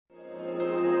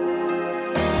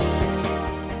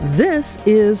This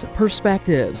is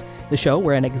Perspectives, the show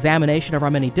where an examination of our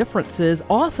many differences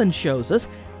often shows us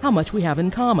how much we have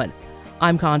in common.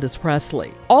 I'm Candace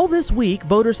Presley. All this week,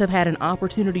 voters have had an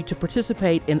opportunity to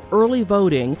participate in early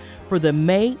voting for the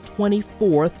May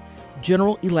 24th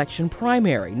general election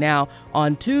primary. Now,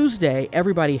 on Tuesday,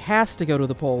 everybody has to go to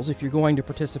the polls if you're going to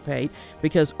participate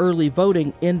because early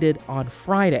voting ended on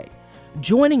Friday.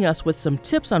 Joining us with some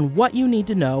tips on what you need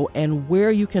to know and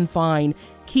where you can find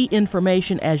key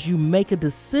information as you make a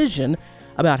decision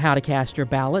about how to cast your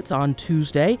ballots on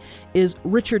Tuesday is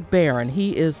Richard Barron.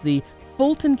 He is the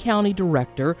Fulton County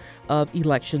Director of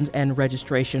Elections and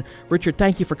Registration. Richard,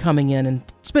 thank you for coming in and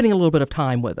spending a little bit of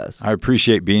time with us. I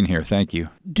appreciate being here. Thank you.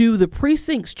 Do the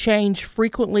precincts change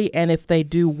frequently? And if they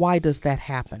do, why does that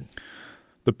happen?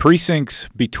 The precincts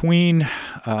between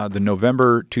the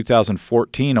November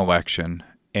 2014 election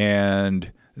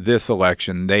and this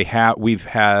election, we've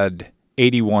had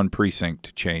 81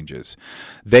 precinct changes.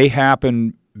 They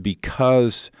happen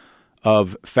because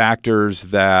of factors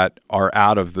that are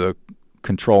out of the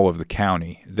control of the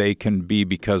county. They can be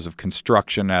because of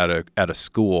construction at a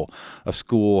school. A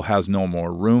school has no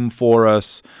more room for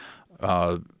us.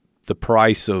 The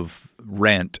price of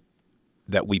rent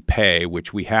that we pay,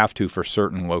 which we have to for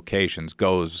certain locations,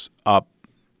 goes up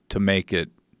to make it,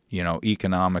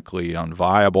 economically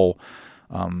unviable.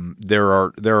 There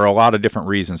are a lot of different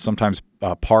reasons. Sometimes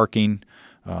parking,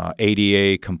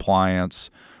 ADA compliance.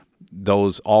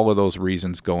 All of those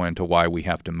reasons go into why we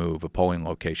have to move a polling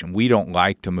location. We don't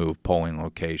like to move polling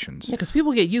locations. Yeah, because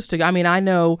people get used to. I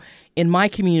know in my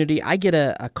community, I get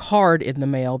a card in the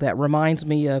mail that reminds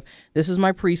me of this is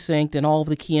my precinct and all of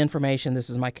the key information. This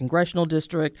is my congressional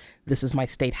district. This is my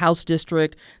state house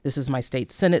district. This is my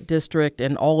state senate district,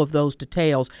 and all of those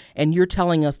details. And you're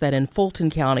telling us that in Fulton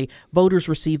County, voters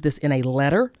receive this in a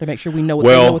letter to make sure they know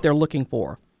what they're looking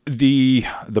for. The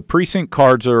precinct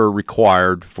cards are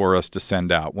required for us to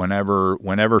send out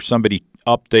whenever somebody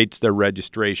updates their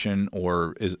registration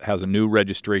or has a new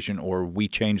registration or we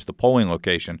change the polling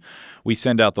location, we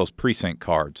send out those precinct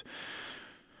cards.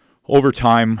 Over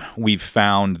time, we've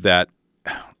found that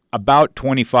about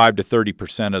 25 to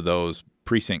 30% of those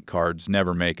precinct cards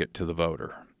never make it to the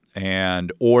voter,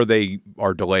 or they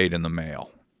are delayed in the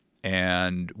mail.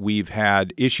 And we've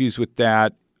had issues with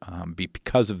that.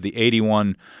 Because of the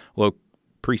 81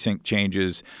 precinct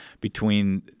changes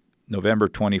between November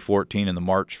 2014 and the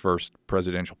March 1st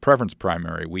presidential preference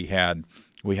primary, we had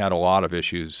a lot of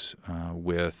issues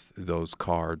with those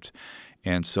cards.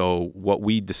 And so what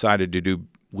we decided to do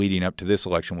leading up to this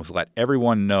election was let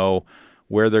everyone know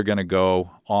where they're going to go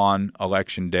on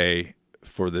Election Day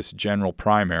for this general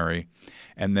primary.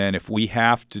 And then if we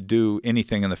have to do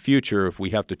anything in the future, if we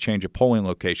have to change a polling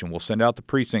location, we'll send out the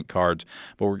precinct cards,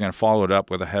 but we're going to follow it up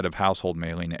with a head of household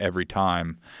mailing every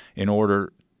time in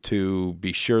order to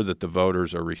be sure that the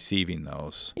voters are receiving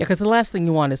those. Yeah, because the last thing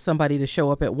you want is somebody to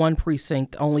show up at one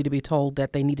precinct only to be told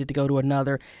that they needed to go to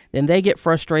another. Then they get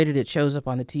frustrated. It shows up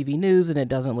on the TV news, and it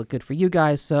doesn't look good for you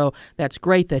guys. So that's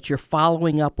great that you're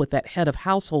following up with that head of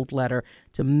household letter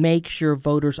to make sure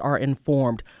voters are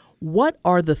informed. What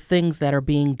are the things that are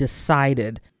being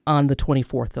decided on the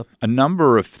 24th of? A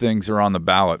number of things are on the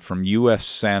ballot, from U.S.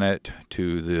 Senate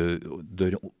to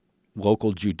the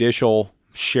local judicial,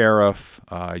 sheriff,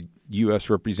 U.S.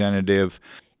 representative.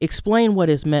 Explain what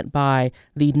is meant by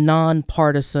the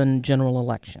nonpartisan general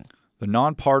election. The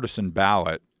nonpartisan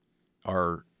ballot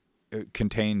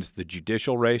contains the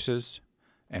judicial races,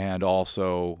 and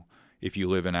also if you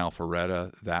live in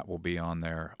Alpharetta, that will be on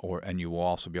there, and you will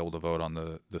also be able to vote on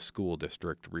the school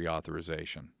district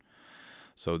reauthorization.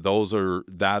 So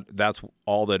that's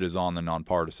all that is on the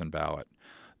nonpartisan ballot.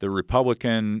 The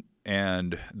Republican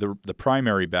and the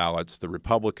primary ballots, the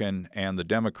Republican and the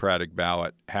Democratic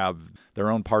ballot, have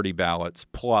their own party ballots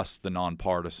plus the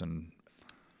nonpartisan.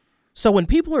 So when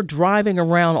people are driving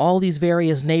around all these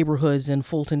various neighborhoods in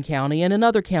Fulton County and in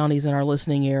other counties in our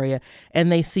listening area,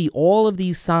 and they see all of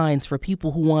these signs for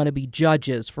people who want to be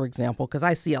judges, for example, because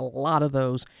I see a lot of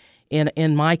those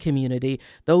in my community,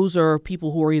 those are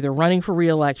people who are either running for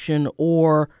re-election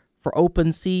or for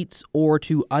open seats or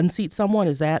to unseat someone.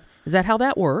 Is that how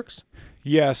that works?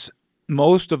 Yes.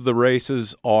 Most of the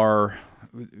races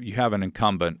you have an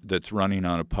incumbent that's running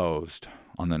unopposed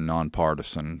on the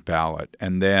nonpartisan ballot.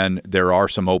 And then there are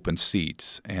some open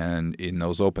seats. And in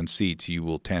those open seats, you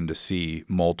will tend to see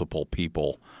multiple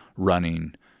people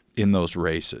running in those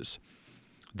races.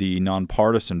 The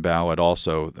nonpartisan ballot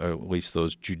also, at least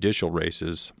those judicial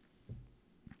races,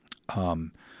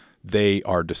 they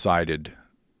are decided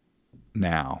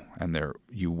now, and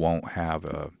you won't have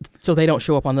a... So they don't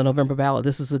show up on the November ballot.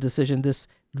 This is a decision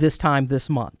this time this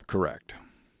month. Correct.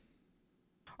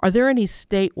 Are there any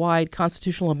statewide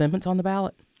constitutional amendments on the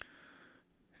ballot?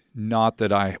 Not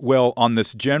that well, on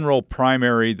this general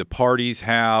primary, the parties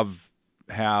have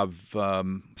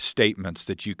statements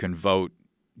that you can vote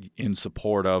in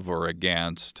support of or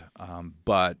against,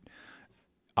 but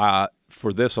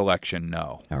for this election,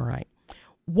 no. All right.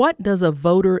 What does a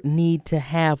voter need to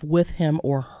have with him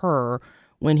or her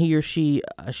when he or she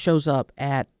shows up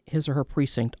at his or her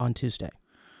precinct on Tuesday?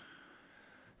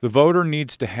 The voter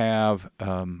needs to have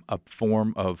a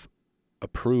form of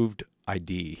approved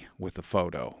ID with a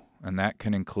photo, and that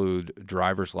can include a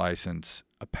driver's license,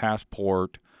 a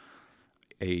passport,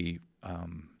 can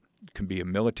be a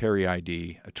military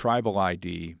ID, a tribal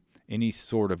ID, any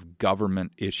sort of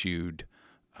government-issued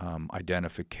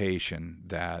identification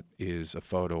that is a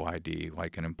photo ID,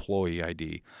 like an employee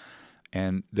ID.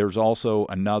 And there's also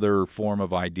another form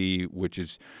of ID, which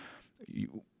is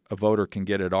a voter can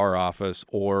get at our office,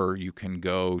 or you can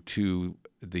go to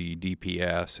the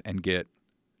DPS and get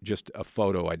just a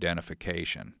photo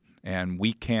identification. And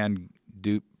we can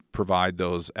provide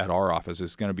those at our office.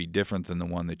 It's going to be different than the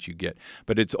one that you get.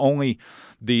 But it's only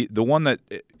the one that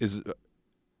is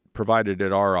provided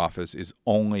at our office is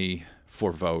only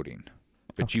for voting.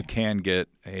 But Okay. you can get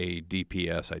a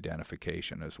DPS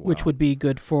identification as well. Which would be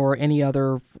good for any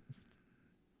other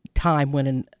time when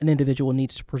an individual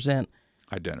needs to present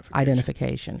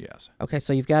identification. Yes. Okay,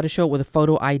 so you've got to show it with a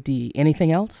photo ID.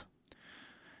 Anything else?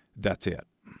 That's it.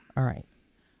 All right.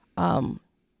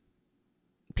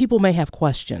 People may have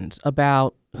questions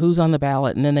about who's on the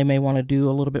ballot, and then they may want to do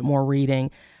a little bit more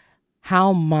reading.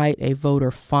 How might a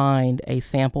voter find a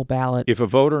sample ballot? If a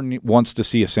voter wants to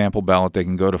see a sample ballot, they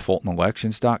can go to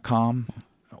FultonElections.com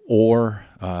or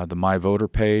the My Voter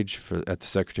page at the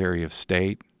Secretary of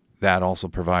State. That also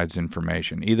provides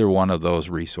information. Either one of those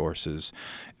resources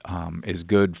is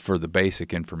good for the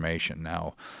basic information.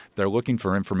 Now, if they're looking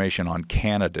for information on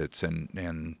candidates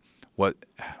and what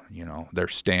their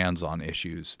stands on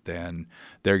issues, then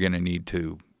they're going to need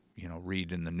to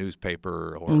read in the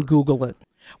newspaper or Google it.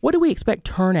 What do we expect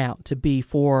turnout to be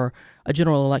for a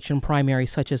general election primary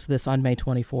such as this on May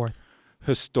 24th?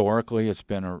 Historically, it's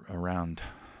been around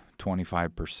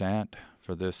 25%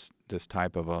 for this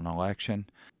type of an election.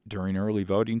 During early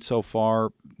voting so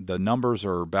far, the numbers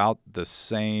are about the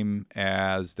same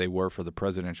as they were for the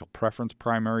presidential preference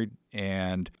primary,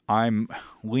 and I'm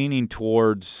leaning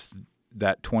towards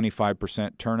that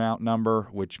 25% turnout number,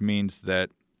 which means that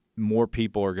more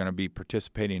people are going to be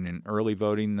participating in early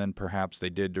voting than perhaps they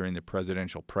did during the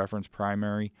presidential preference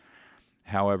primary.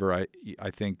 However, I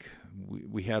think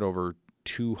we had over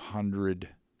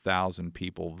 200,000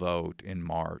 people vote in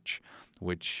March,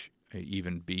 which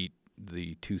even beat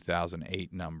the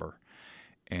 2008 number.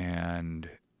 And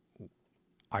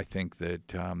I think that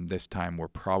this time we're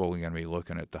probably going to be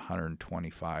looking at the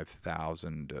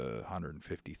 125,000 to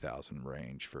 150,000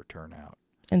 range for turnout.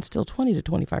 And still 20 to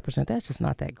 25%. That's just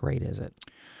not that great, is it?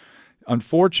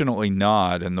 Unfortunately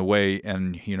not. And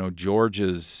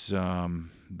Georgia's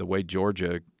the way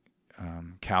Georgia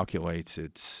calculates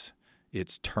its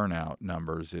turnout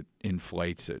numbers, it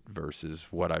inflates it versus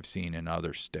what I've seen in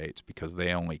other states, because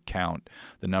they only count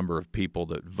the number of people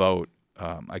that vote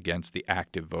against the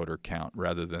active voter count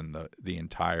rather than the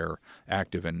entire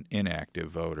active and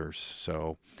inactive voters.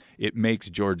 So it makes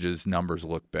Georgia's numbers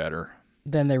look better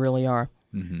than they really are.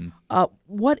 Mm-hmm.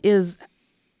 What is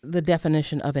the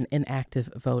definition of an inactive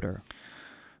voter?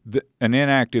 An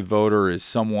inactive voter is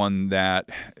someone that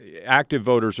active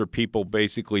voters are people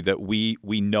basically that we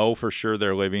know for sure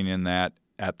they're living in at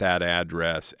that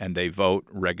address and they vote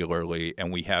regularly,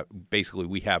 and we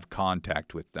have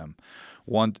contact with them.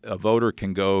 A voter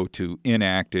can go to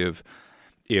inactive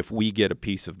if we get a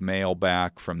piece of mail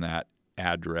back from that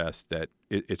address that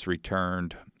it's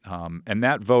returned. And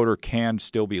that voter can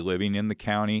still be living in the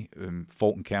county.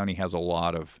 Fulton County has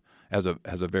has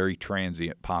a very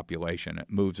transient population. It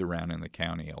moves around in the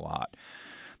county a lot,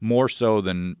 more so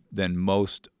than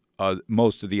most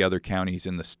of the other counties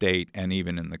in the state and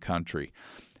even in the country.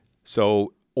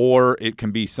 So, or it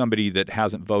can be somebody that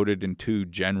hasn't voted in 2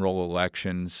 general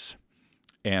elections,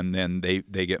 and then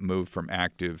they get moved from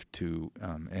active to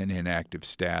an inactive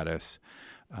status.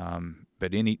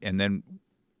 But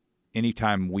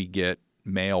anytime we get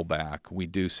mail back, we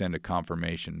do send a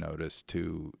confirmation notice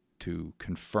to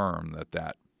confirm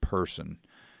that person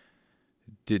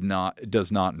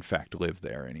does not in fact live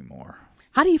there anymore.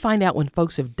 How do you find out when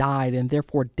folks have died and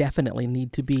therefore definitely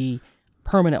need to be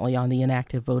permanently on the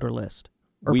inactive voter list?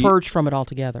 or purged from it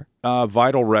altogether?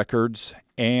 Vital records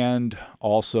and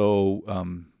also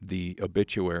the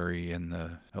obituary in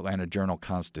the Atlanta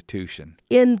Journal-Constitution.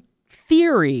 In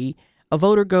theory, a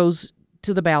voter goes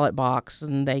to the ballot box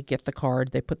and they get the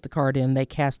card, they put the card in, they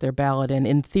cast their ballot, and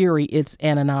in theory, it's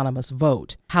an anonymous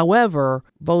vote. However,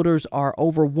 voters are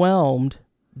overwhelmed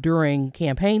during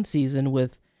campaign season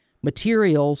with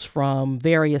materials from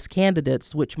various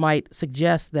candidates, which might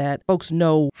suggest that folks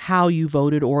know how you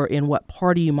voted or in what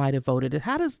party you might have voted.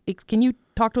 Can you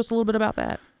talk to us a little bit about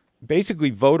that? Basically,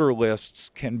 voter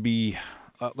lists can be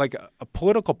like a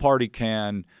political party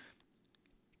can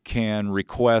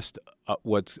request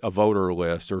what's a voter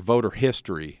list or voter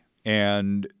history,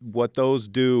 and what those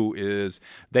do is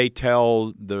they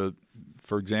tell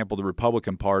for example, the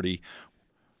Republican Party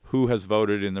who has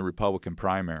voted in the Republican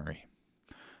primary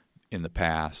in the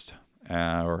past,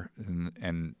 or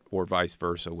vice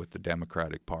versa with the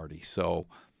Democratic Party. So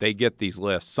they get these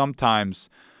lists. Sometimes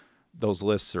those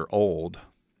lists are old,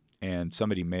 and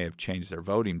somebody may have changed their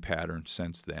voting patterns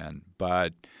since then.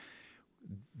 But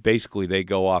basically, they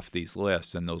go off these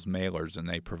lists and those mailers, and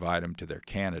they provide them to their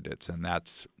candidates. And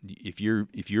that's if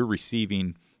you're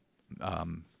receiving a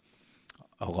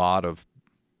lot of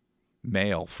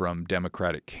mail from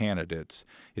Democratic candidates,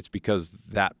 it's because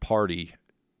that party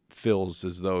feels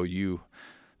as though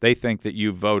they think that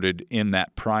you voted in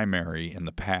that primary in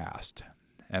the past,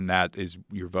 and that is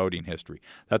your voting history.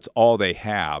 That's all they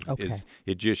have. Okay.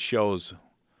 It just shows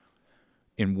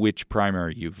in which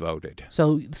primary you voted.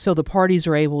 So the parties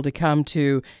are able to come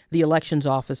to the elections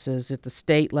offices at the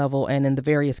state level and in the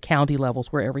various county levels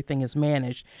where everything is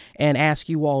managed and ask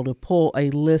you all to pull a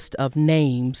list of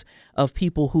names of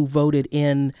people who voted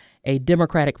in a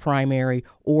Democratic primary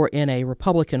or in a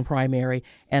Republican primary,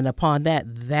 and upon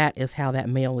that is how that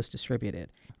mail is distributed.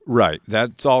 Right.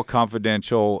 That's all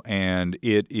confidential, and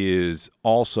it is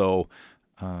also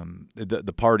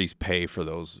the parties pay for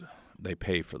those. They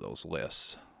pay for those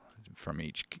lists from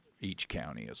each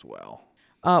county as well.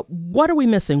 What are we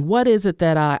missing? What is it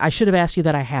that I should have asked you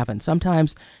that I haven't?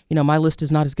 Sometimes, my list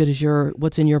is not as good as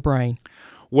what's in your brain.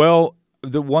 Well,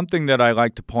 the one thing that I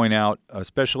like to point out,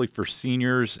 especially for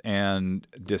seniors and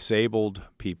disabled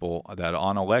people, that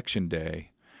on Election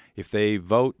Day, if they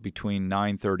vote between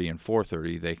 9:30 and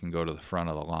 4:30, they can go to the front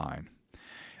of the line.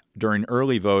 During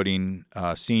early voting,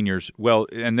 seniors,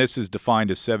 and this is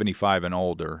defined as 75 and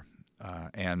older,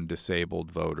 and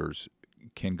disabled voters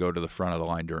can go to the front of the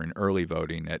line during early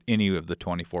voting at any of the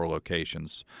 24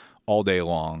 locations all day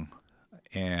long.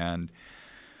 And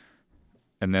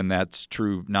then that's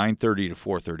true 9:30 to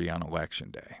 4:30 on Election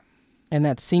Day. And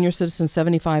that's senior citizens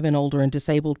 75 and older and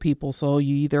disabled people. So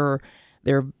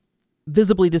they're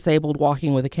visibly disabled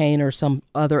walking with a cane or some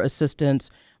other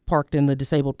assistance parked in the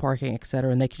disabled parking, et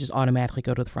cetera, and they can just automatically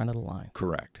go to the front of the line.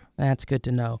 Correct. That's good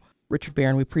to know. Richard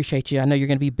Barron, we appreciate you. I know you're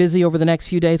going to be busy over the next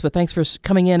few days, but thanks for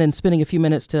coming in and spending a few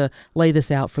minutes to lay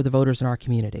this out for the voters in our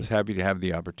community. I was happy to have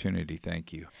the opportunity.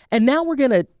 Thank you. And now we're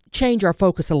going to change our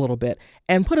focus a little bit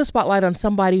and put a spotlight on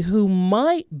somebody who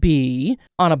might be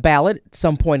on a ballot at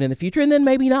some point in the future, and then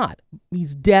maybe not.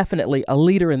 He's definitely a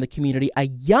leader in the community, a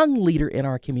young leader in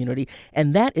our community,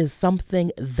 and that is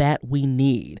something that we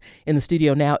need. In the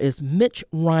studio now is Mitch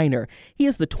Reiner. He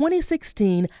is the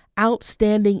 2016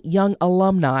 Outstanding Young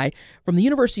Alumni from the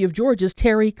University of Georgia's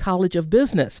Terry College of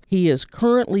Business. He is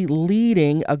currently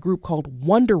leading a group called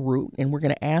WonderRoot, and we're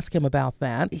going to ask him about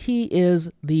that. He is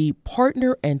the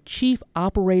partner and chief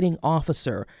operating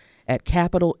officer at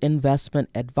Capital Investment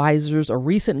Advisors, a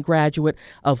recent graduate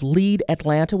of Lead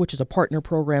Atlanta, which is a partner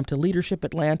program to Leadership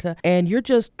Atlanta. And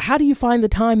how do you find the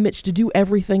time, Mitch, to do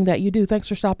everything that you do? Thanks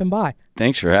for stopping by.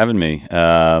 Thanks for having me.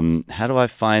 How do I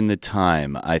find the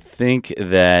time? I think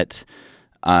that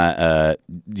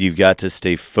you've got to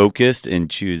stay focused and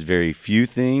choose very few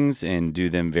things and do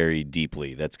them very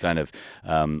deeply. That's kind of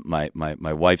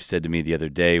my wife said to me the other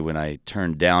day when I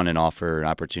turned down an offer, an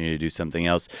opportunity to do something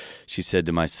else. She said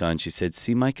to my son, she said,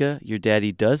 "See, Micah, your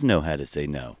daddy does know how to say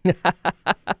no."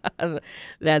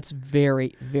 That's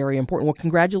very, very important. Well,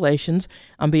 congratulations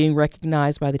on being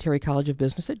recognized by the Terry College of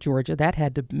Business at Georgia. That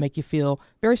had to make you feel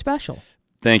very special.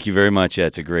 Thank you very much. Yeah,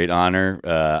 it's a great honor.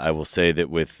 I will say that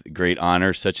with great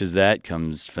honor such as that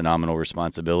comes phenomenal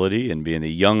responsibility, and being a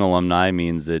young alumni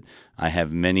means that I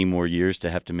have many more years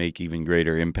to have to make even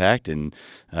greater impact, and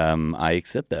I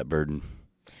accept that burden.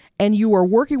 And you are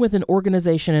working with an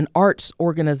arts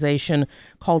organization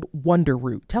called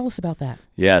WonderRoot. Tell us about that.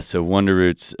 Yeah, so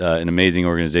WonderRoot's an amazing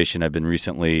organization. I've been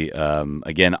recently,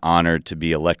 again, honored to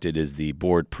be elected as the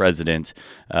board president.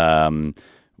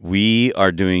 We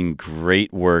are doing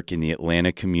great work in the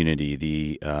Atlanta community.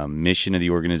 The mission of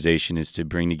the organization is to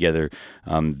bring together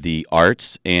the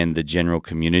arts and the general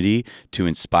community to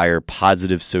inspire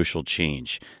positive social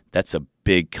change. That's a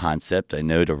big concept, I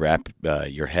know, to wrap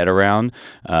your head around.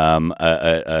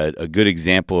 A good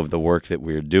example of the work that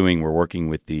we're doing, we're working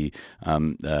with the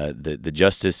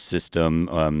justice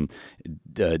system,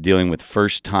 dealing with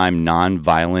first-time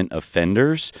nonviolent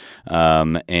offenders,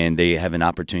 and they have an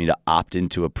opportunity to opt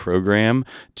into a program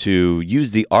to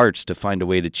use the arts to find a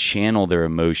way to channel their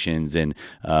emotions and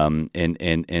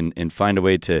find a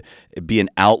way to be an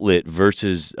outlet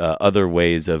versus other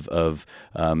ways of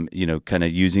kind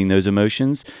of using those emotions.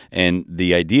 And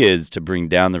the idea is to bring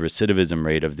down the recidivism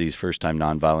rate of these first-time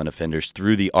nonviolent offenders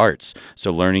through the arts.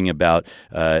 So learning about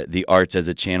the arts as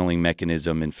a channeling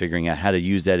mechanism and figuring out how to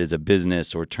use that as a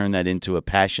business or turn that into a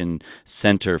passion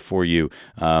center for you.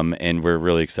 And we're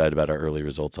really excited about our early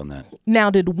results on that. Now,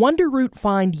 did WonderRoot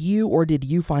find you, or did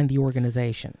you find the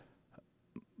organization?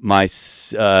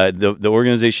 The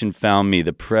organization found me.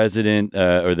 The president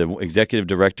or the executive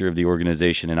director of the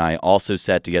organization and I also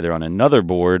sat together on another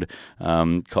board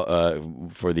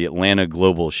for the Atlanta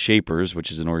Global Shapers,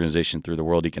 which is an organization through the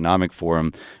World Economic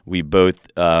Forum. We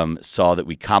both saw that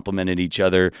we complemented each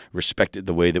other, respected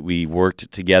the way that we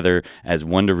worked together. As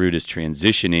WonderRoot is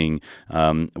transitioning,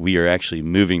 we are actually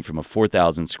moving from a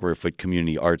 4,000 square foot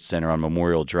community arts center on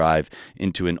Memorial Drive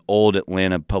into an old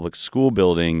Atlanta public school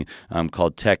building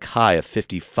called Tech High, a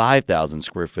 55,000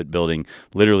 square foot building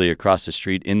literally across the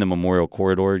street in the Memorial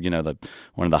Corridor,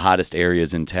 one of the hottest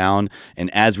areas in town. And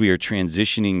as we are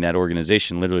transitioning that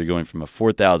organization, literally going from a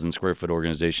 4,000 square foot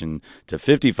organization to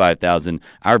 55,000,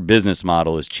 our business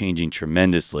model is changing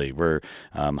tremendously. We're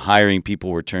hiring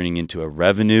people. We're turning into a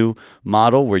revenue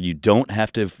model where you don't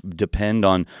have to depend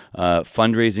on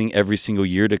fundraising every single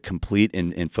year to complete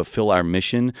and fulfill our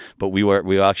mission, but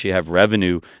we actually have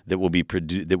revenue that will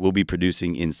be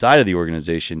producing inside of the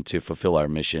organization to fulfill our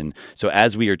mission. So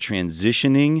as we are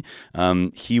transitioning,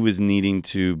 he was needing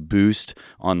to boost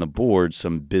on the board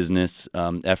some business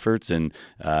efforts, and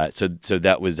so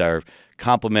that was our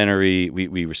complementary.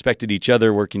 We respected each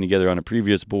other working together on a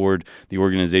previous board. The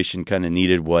organization kind of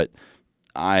needed what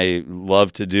I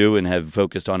love to do and have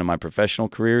focused on in my professional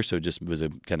career, so it just was a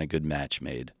kind of good match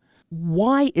made.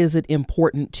 Why is it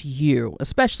important to you,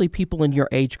 especially people in your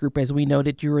age group? As we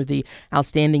noted, you were the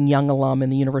outstanding young alum in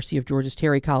the University of Georgia's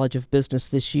Terry College of Business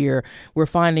this year. We're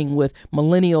finding with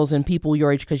millennials and people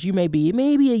your age, because you may be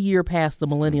maybe a year past the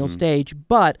millennial stage,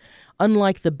 but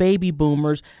unlike the baby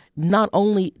boomers, not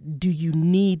only do you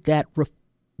need that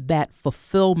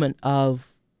fulfillment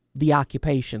of the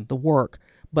occupation, the work,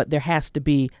 but there has to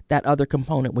be that other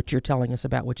component, which you're telling us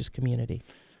about, which is community.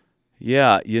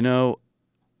 Yeah,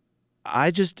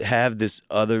 I just have this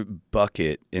other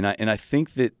bucket, and I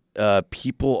think that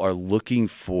people are looking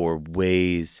for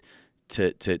ways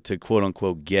to quote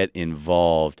unquote get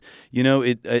involved.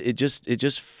 It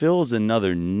just fills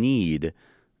another need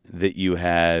that you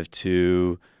have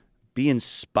to be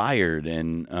inspired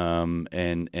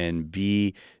and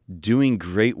be doing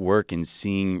great work and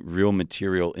seeing real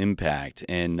material impact.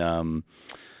 And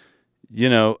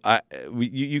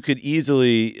you could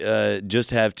easily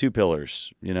just have two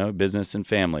pillars, business and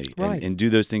family, right, and do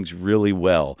those things really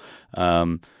well.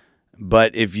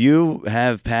 But if you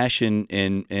have passion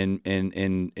and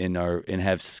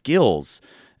have skills,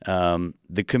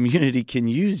 the community can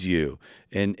use you,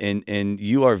 and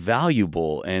you are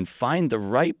valuable, and find the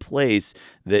right place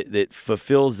that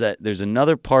fulfills that. There's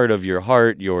another part of your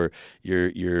heart, your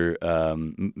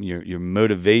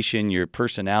motivation, your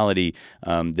personality,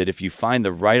 that if you find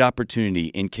the right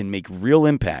opportunity and can make real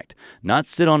impact, not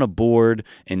sit on a board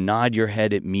and nod your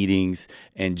head at meetings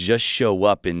and just show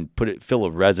up and fill a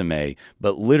resume,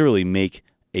 but literally make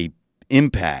a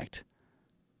impact,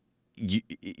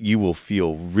 you will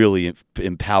feel really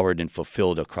empowered and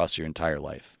fulfilled across your entire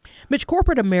life. Mitch,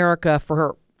 corporate America,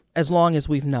 for as long as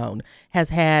we've known,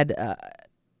 has had a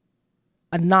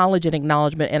knowledge and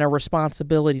acknowledgement and a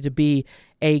responsibility to be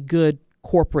a good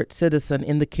corporate citizen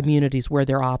in the communities where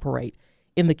they operate,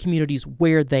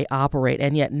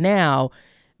 And yet now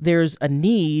there's a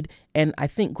need, and I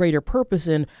think greater purpose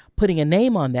in putting a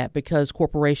name on that, because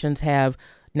corporations have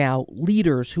now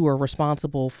leaders who are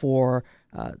responsible for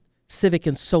civic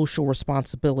and social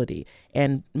responsibility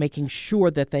and making sure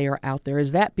that they are out there.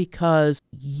 Is that because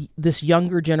this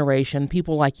younger generation,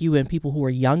 people like you and people who are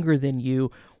younger than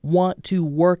you, want to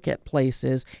work at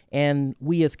places, and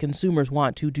we as consumers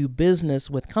want to do business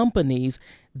with companies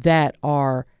that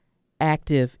are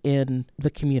active in the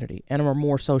community and are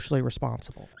more socially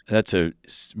responsible? That's a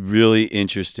really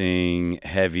interesting,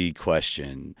 heavy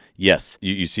question. Yes,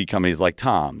 you see companies like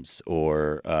Tom's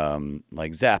or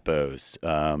like Zappos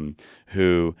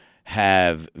who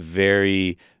have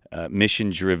very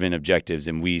mission-driven objectives,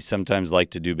 and we sometimes like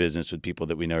to do business with people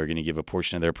that we know are going to give a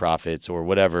portion of their profits or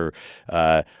whatever.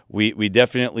 We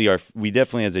definitely are. We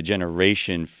definitely, as a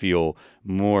generation, feel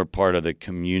more part of the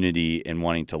community and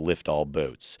wanting to lift all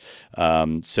boats.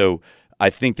 So I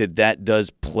think that does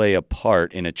play a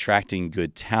part in attracting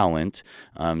good talent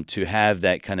to have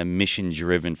that kind of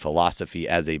mission-driven philosophy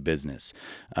as a business.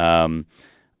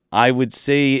 I would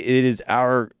say it is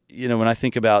our. When I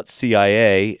think about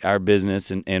CIA, our business,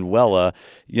 and Wella,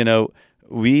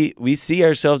 we see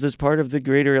ourselves as part of the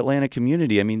greater Atlanta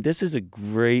community. I mean, this is a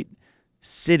great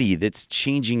city that's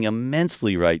changing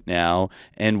immensely right now,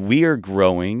 and we are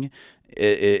growing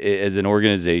as an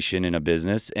organization and a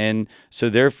business. And so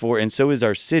therefore, and so is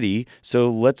our city.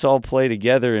 So let's all play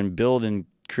together and build and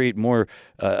create more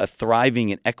thriving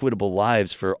and equitable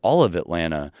lives for all of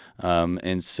Atlanta.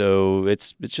 And so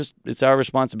it's our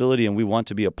responsibility, and we want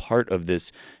to be a part of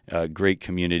this great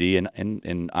community.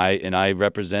 And I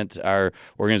represent our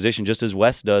organization just as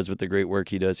Wes does with the great work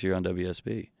he does here on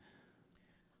WSB.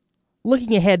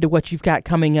 Looking ahead to what you've got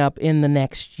coming up in the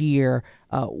next year,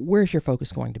 where's your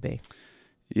focus going to be?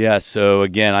 Yeah. So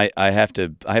again, I have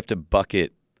to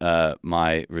bucket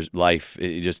my life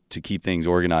just to keep things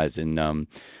organized. And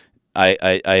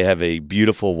I have a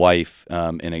beautiful wife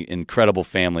and an incredible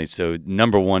family. So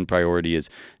number one priority is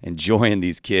enjoying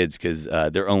these kids because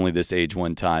they're only this age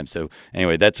one time. So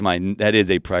anyway, that is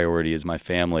a priority, is my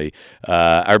family.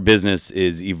 Our business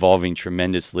is evolving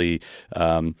tremendously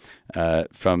from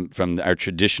our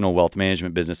traditional wealth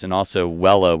management business, and also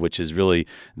Wella, which is really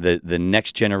the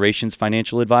next generation's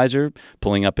financial advisor,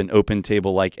 pulling up an open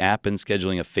table like app and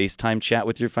scheduling a FaceTime chat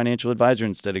with your financial advisor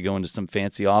instead of going to some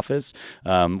fancy office.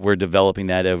 We're developing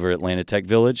that over Atlanta Tech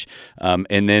Village.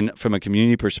 And then from a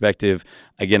community perspective,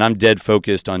 again, I'm dead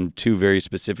focused on two very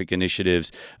specific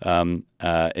initiatives, and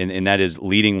that is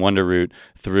leading WonderRoot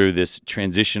through this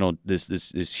transitional,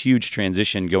 this huge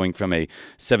transition, going from a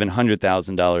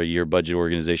 $700,000 a year budget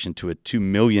organization to a $2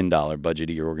 million budget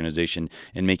a year organization,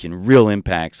 and making real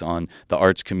impacts on the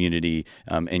arts community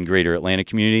and greater Atlanta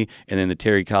community. And then the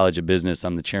Terry College of Business,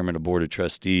 I'm the chairman of board of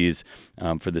trustees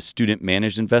for the Student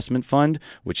Managed Investment Fund,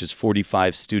 which is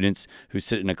 45 students who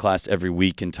sit in a class every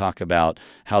week and talk about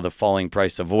how the falling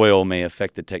price of oil may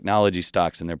affect the technology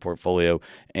stocks in their portfolio,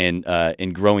 and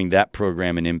growing that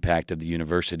program and impact of the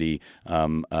university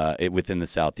within the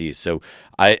Southeast.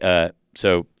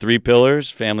 So three pillars: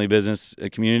 family, business,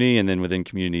 community, and then within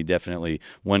community, definitely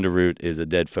WonderRoot is a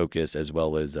dead focus, as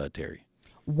well as Terry.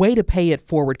 Way to pay it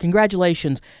forward.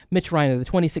 Congratulations, Mitch Reiner, the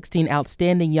 2016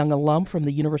 Outstanding Young Alum from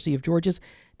the University of Georgia's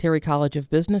Terry College of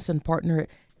Business and partner at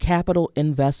Capital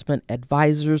Investment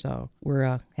Advisors. So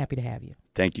we're happy to have you.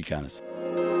 Thank you, Candace.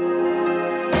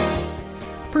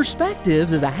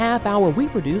 Perspectives is a half hour we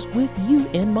produce with you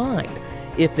in mind.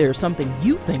 If there's something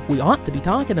you think we ought to be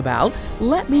talking about,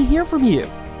 let me hear from you.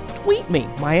 Tweet me.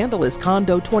 My handle is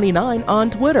Condo29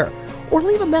 on Twitter, or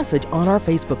leave a message on our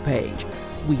Facebook page.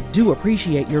 We do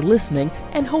appreciate your listening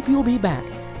and hope you'll be back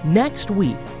next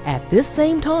week at this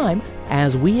same time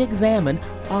as we examine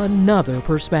another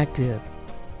perspective.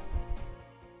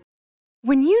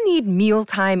 When you need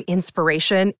mealtime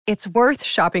inspiration, it's worth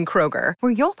shopping Kroger,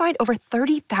 where you'll find over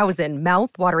 30,000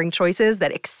 mouth-watering choices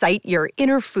that excite your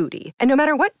inner foodie. And no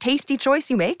matter what tasty choice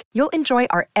you make, you'll enjoy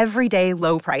our everyday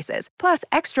low prices, plus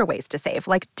extra ways to save,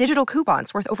 like digital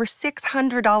coupons worth over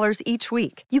 $600 each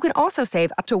week. You can also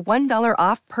save up to $1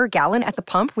 off per gallon at the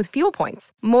pump with fuel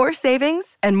points. More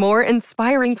savings and more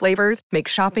inspiring flavors make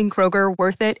shopping Kroger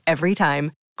worth it every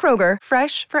time. Kroger,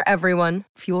 fresh for everyone.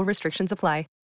 Fuel restrictions apply.